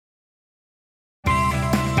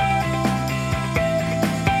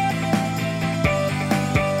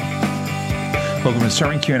Welcome to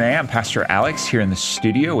Sermon Q&A. I'm Pastor Alex here in the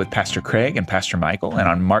studio with Pastor Craig and Pastor Michael. And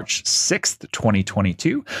on March 6th,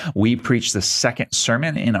 2022, we preached the second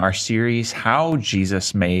sermon in our series, How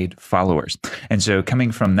Jesus Made Followers. And so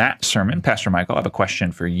coming from that sermon, Pastor Michael, I have a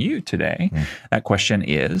question for you today. That question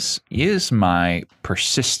is my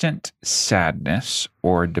persistent sadness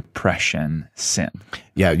or depression sin?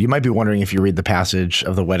 Yeah, you might be wondering if you read the passage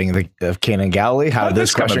of the wedding of Cana and Galilee, how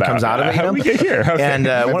this question comes out of it. How did we get here? Okay. And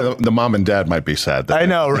the mom and dad might be sad. I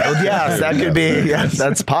know. Yes, that could be. Yes,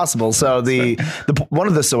 that's possible. So the one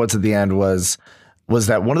of the what's at the end was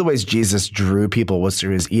that one of the ways Jesus drew people was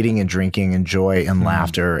through his eating and drinking and joy and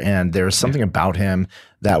laughter. And there was something about him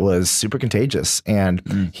that was super contagious.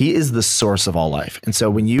 And he is the source of all life. And so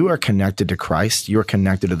when you are connected to Christ, you're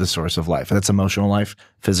connected to the source of life. And that's emotional life,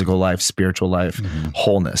 physical life, spiritual life,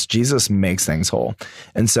 wholeness. Jesus makes things whole.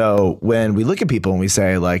 And so when we look at people and we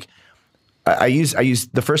say, like, I use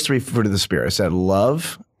the first three fruit of the Spirit. I said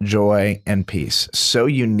love, joy, and peace so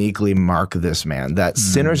uniquely mark this man that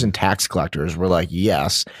sinners and tax collectors were like,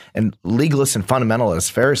 yes, and legalists and fundamentalists,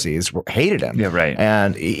 Pharisees hated him. Yeah, right.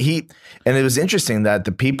 And it was interesting that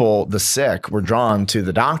the sick were drawn to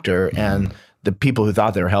the doctor and the people who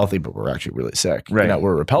thought they were healthy but were actually really sick,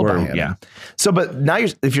 were repelled by him. Yeah. So, but now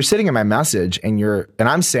if you're sitting in my message and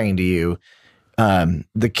I'm saying to you,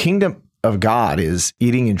 the kingdom of God is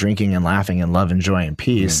eating and drinking and laughing and love and joy and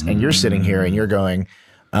peace. And you're sitting here and you're going,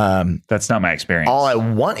 that's not my experience. all I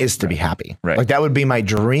want is to be happy. Right. Like that would be my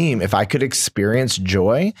dream if I could experience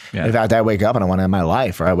joy. Yeah. In fact, I wake up and I want to end my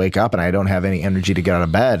life, or I wake up and I don't have any energy to get out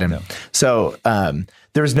of bed. And so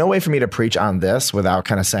there's no way for me to preach on this without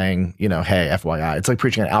kind of saying, hey, FYI, it's like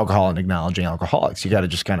preaching on alcohol and acknowledging alcoholics. You got to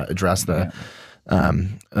just kind of address the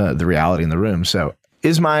reality in the room. So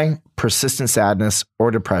is my persistent sadness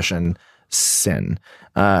or depression sin?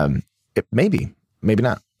 Maybe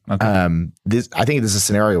not. Okay. I think this is a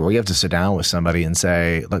scenario where you have to sit down with somebody and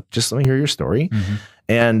say, look, just let me hear your story.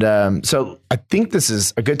 And so I think this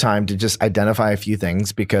is a good time to just identify a few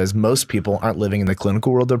things, because most people aren't living in the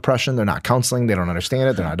clinical world of depression. They're not counseling. They don't understand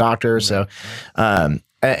it. They're not doctors. So, and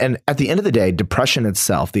at the end of the day, depression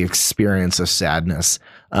itself, the experience of sadness,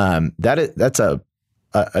 that's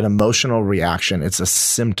an emotional reaction. It's a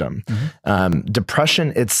symptom.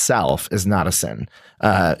 Depression itself is not a sin.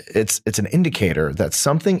 It's an indicator that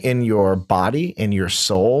something in your body, in your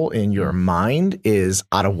soul, in your mind is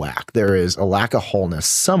out of whack. There is a lack of wholeness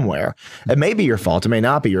somewhere. It may be your fault. It may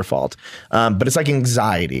not be your fault. But it's like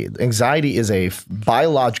anxiety. Anxiety is a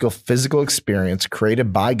biological, physical experience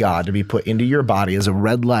created by God to be put into your body as a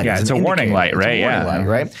red light. Yeah, it's a warning light, right? It's a warning light,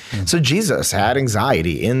 right? So Jesus had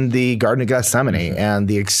anxiety in the Garden of Gethsemane, and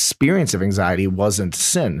the experience of anxiety wasn't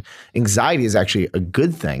sin. Anxiety is actually a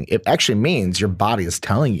good thing. It actually means your body is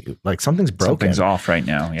telling you like something's broken. Something's off right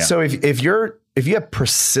now. Yeah. So if you have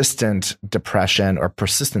persistent depression or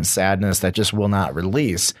persistent sadness that just will not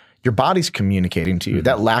release, your body's communicating to you.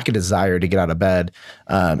 That lack of desire to get out of bed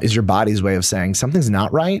is your body's way of saying something's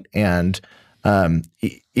not right. And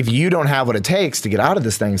if you don't have what it takes to get out of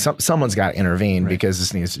this thing, someone's got to intervene because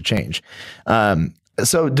this needs to change.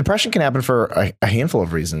 So depression can happen for a handful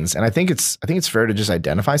of reasons, and I think it's fair to just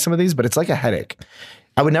identify some of these. But it's like a headache.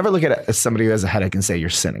 I would never look at it as somebody who has a headache and say you're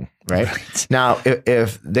sinning, right? Now,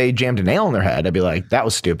 if they jammed a nail in their head, I'd be like, that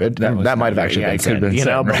was stupid. That might have actually been sin,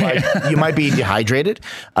 But like, you might be dehydrated.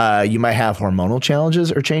 You might have hormonal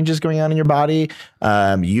challenges or changes going on in your body.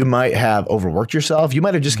 You might have overworked yourself. You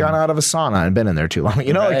might have just gone out of a sauna and been in there too long.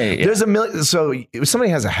 There's a million. So if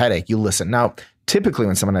somebody has a headache, you listen. Now, typically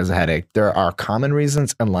when someone has a headache, there are common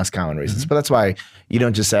reasons and less common reasons. But that's why you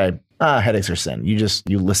don't just say, headaches are sin.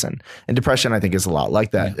 You listen. And depression, I think, is a lot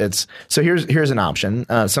like that. Yeah. So here's an option.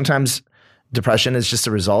 Sometimes depression is just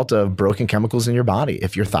a result of broken chemicals in your body.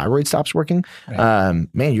 If your thyroid stops working, man,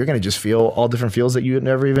 you're going to just feel all different feels that you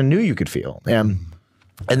never even knew you could feel.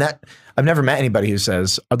 And that I've never met anybody who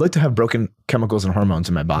says, I'd like to have broken chemicals and hormones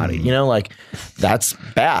in my body. That's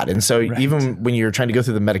bad. And so even when you're trying to go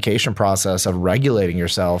through the medication process of regulating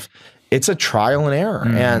yourself, it's a trial and error.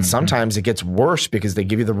 And sometimes it gets worse because they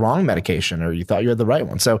give you the wrong medication or you thought you had the right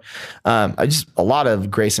one. So a lot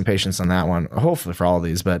of grace and patience on that one, hopefully for all of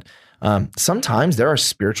these. But sometimes there are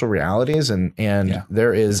spiritual realities and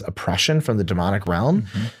there is oppression from the demonic realm.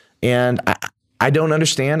 And I don't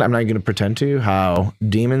understand, I'm not going to pretend to, how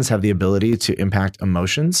demons have the ability to impact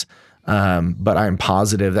emotions. But I am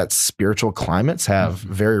positive that spiritual climates have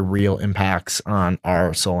very real impacts on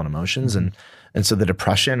our soul and emotions. And so the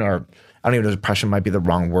depression, or I don't even know if depression might be the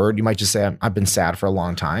wrong word. You might just say, I've been sad for a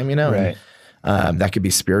long time, Right. That could be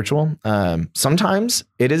spiritual. Sometimes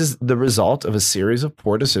it is the result of a series of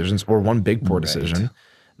poor decisions or one big poor decision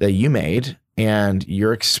that you made and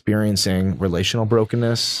you're experiencing relational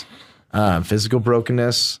brokenness, physical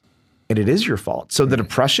brokenness, and it is your fault. So the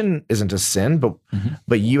depression isn't a sin,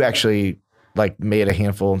 but you actually like made a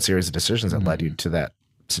handful and series of decisions that led you to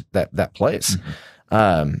that place.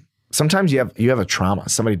 Sometimes you have a trauma.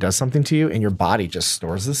 Somebody does something to you, and your body just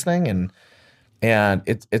stores this thing, and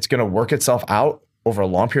it's going to work itself out over a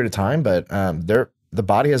long period of time. But the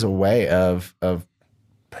body has a way of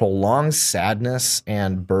prolonged sadness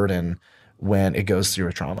and burden when it goes through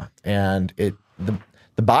a trauma, and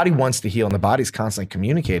the body wants to heal, and the body's constantly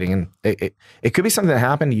communicating, and it could be something that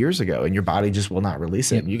happened years ago, and your body just will not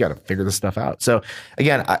release it. And you got to figure this stuff out. So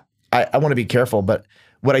again, I want to be careful, but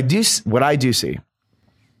what I do see,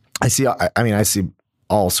 I see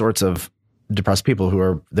all sorts of depressed people who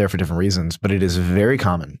are there for different reasons, but it is very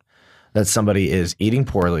common that somebody is eating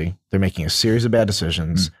poorly. They're making a series of bad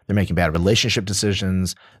decisions. They're making bad relationship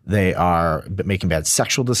decisions. They are making bad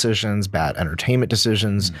sexual decisions, bad entertainment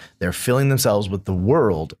decisions. They're filling themselves with the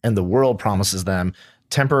world, and the world promises them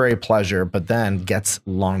temporary pleasure, but then gets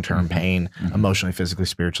long-term pain, emotionally, physically,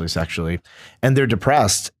 spiritually, sexually. And they're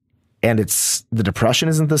depressed, and the depression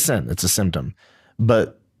isn't the sin, it's a symptom.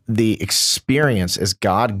 But the experience is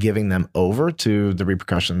God giving them over to the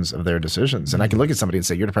repercussions of their decisions. And I can look at somebody and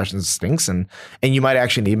say, your depression stinks. And you might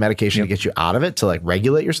actually need medication to get you out of it, to like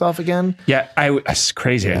regulate yourself again. Yeah. It's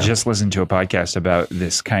crazy. Yeah. I just listened to a podcast about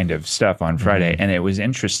this kind of stuff on Friday, and it was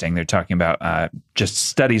interesting. They're talking about just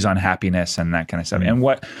studies on happiness and that kind of stuff. And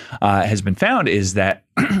what has been found is that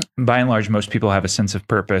by and large, most people have a sense of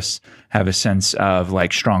purpose, have a sense of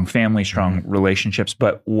like strong family, strong relationships.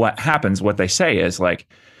 But what happens, what they say is like,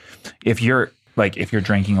 if you're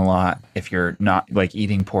drinking a lot, if you're not like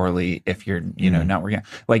eating poorly, if you're, not working,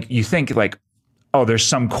 like you think like, oh, there's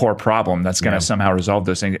some core problem that's going to somehow resolve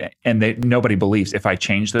those things. And nobody believes if I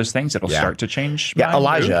change those things, it'll start to change. Yeah.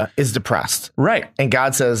 Elijah is depressed. Right. And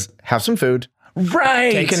God says, have some food.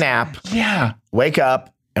 Right. Take a nap. Yeah. Wake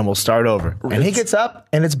up. And we'll start over. And he gets up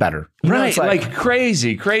and it's better. Right. Like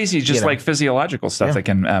crazy, just like physiological stuff that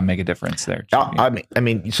can make a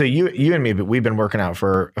mean, so you and me, but we've been working out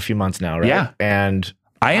for a few months now, right? Yeah. And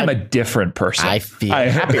I am a different person. I feel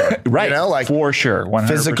happier. Right. Like for sure. 100%.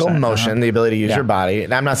 Physical motion, the ability to use your body.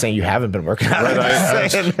 And I'm not saying you haven't been working out.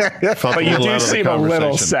 But you do seem a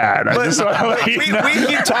little sad. We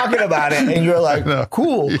keep talking about it and you're like,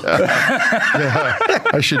 cool. Yeah.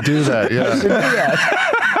 I should do that. Yeah.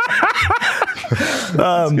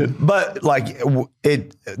 But like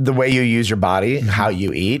the way you use your body, how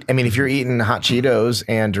you eat. I mean, if you're eating hot Cheetos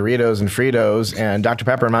and Doritos and Fritos and Dr.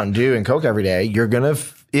 Pepper and Mountain Dew and Coke every day,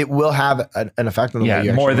 it will have an effect on the way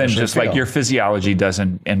you more than just feel. Like your physiology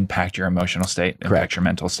doesn't impact your emotional state, impact your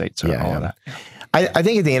mental state, so all of that. I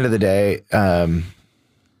think at the end of the day, having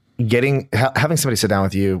somebody sit down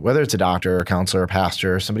with you, whether it's a doctor, a counselor, a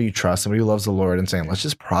pastor, somebody you trust, somebody who loves the Lord, and saying, let's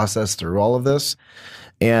just process through all of this.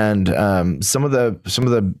 And some of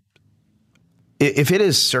the, if it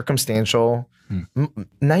is circumstantial,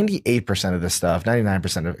 98% of this stuff,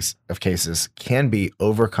 99% of cases can be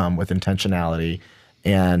overcome with intentionality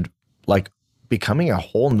and like becoming a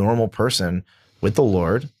whole normal person with the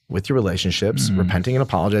Lord, with your relationships, repenting and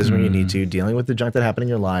apologizing when you need to, dealing with the junk that happened in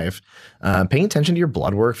your life, paying attention to your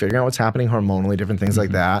blood work, figuring out what's happening hormonally, different things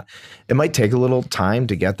like that. It might take a little time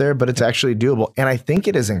to get there, but it's actually doable. And I think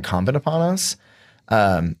it is incumbent upon us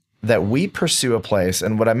that we pursue a place.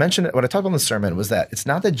 And what I talked about in the sermon was that it's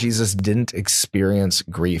not that Jesus didn't experience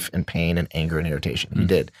grief and pain and anger and irritation. He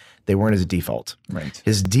did. They weren't his default. Right.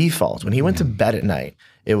 His default, when he went to bed at night,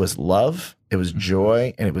 it was love, it was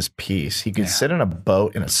joy, and it was peace. He could sit in a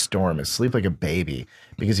boat in a storm and sleep like a baby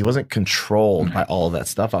because he wasn't controlled by all of that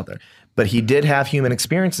stuff out there. But he did have human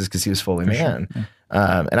experiences because he was fully man. Sure.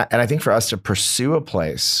 And I think for us to pursue a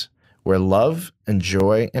place where love and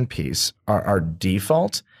joy and peace are our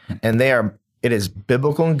default, and it is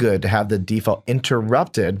biblical and good to have the default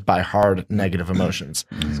interrupted by hard negative emotions.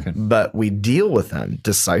 But we deal with them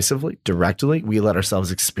decisively, directly. We let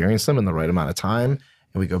ourselves experience them in the right amount of time,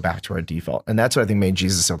 and we go back to our default. And that's what I think made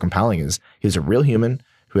Jesus so compelling is he was a real human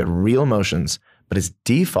who had real emotions, but his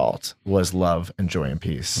default was love and joy and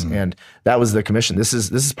peace. And that was the commission. This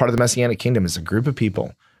is part of the Messianic kingdom. It's a group of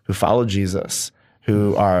people who follow Jesus,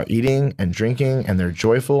 who are eating and drinking, and they're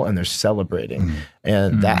joyful and they're celebrating.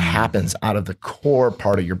 And that happens out of the core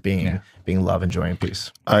part of your being, being love and joy and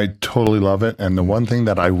peace. I totally love it. And the one thing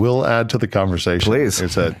that I will add to the conversation is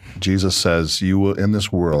that Jesus says, in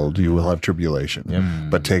this world, you will have tribulation,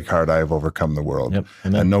 but take heart, I have overcome the world.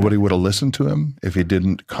 And nobody would have listened to him if he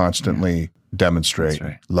didn't constantly demonstrate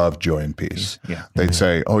love, joy, and peace. They'd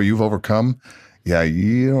say, oh, you've overcome? yeah,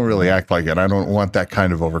 you don't really act like it. I don't want that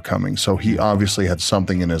kind of overcoming. So he obviously had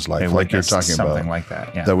something in his life, like you're talking about. Something like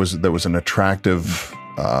that, yeah. That was an attractive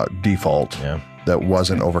default that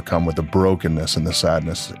wasn't overcome with the brokenness and the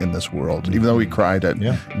sadness in this world. Even though he cried at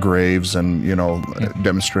graves and,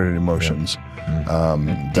 demonstrated emotions,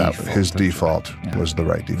 his default was the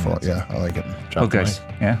right default. Yeah, I like it. Well, guys,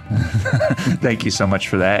 thank you so much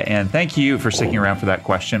for that. And thank you for sticking around for that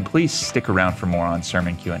question. Please stick around for more on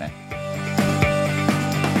Sermon Q&A.